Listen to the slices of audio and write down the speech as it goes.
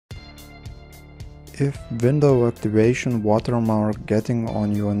If window activation watermark getting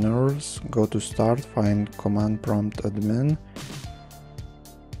on your nerves, go to Start, find Command Prompt Admin,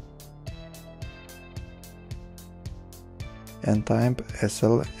 and type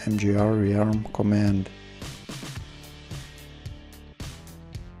slmgr rearm command.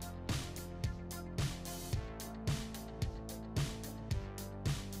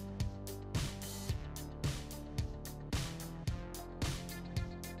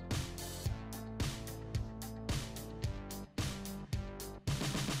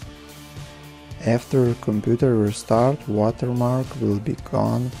 After computer restart, watermark will be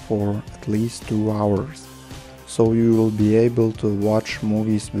gone for at least 2 hours, so you will be able to watch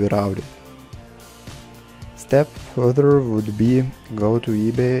movies without it. Step further would be go to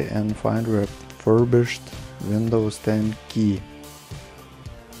eBay and find refurbished Windows 10 key.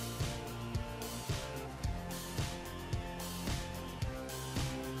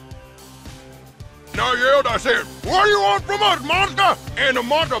 And I yelled, I said, "What do you want from us, monster?" And the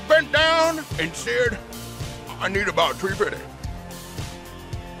monster bent down and said, "I need about $3.50.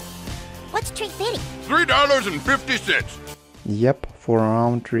 What's $3.50? $3.50. Yep, for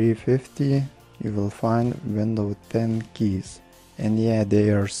around $3.50 you will find Windows 10 keys, and yeah, they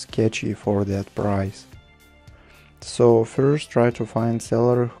are sketchy for that price. So first try to find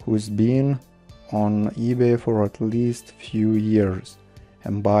seller who's been on eBay for at least few years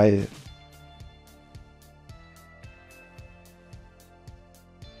and buy it.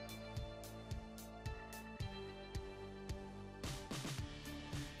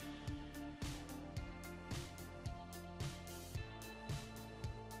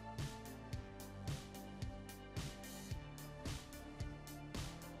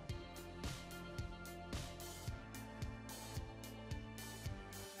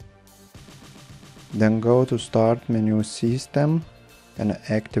 Then go to Start menu System and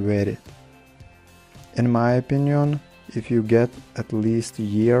activate it. In my opinion, if you get at least a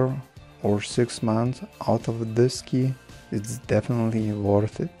year or 6 months out of this key, it's definitely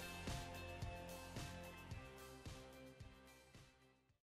worth it.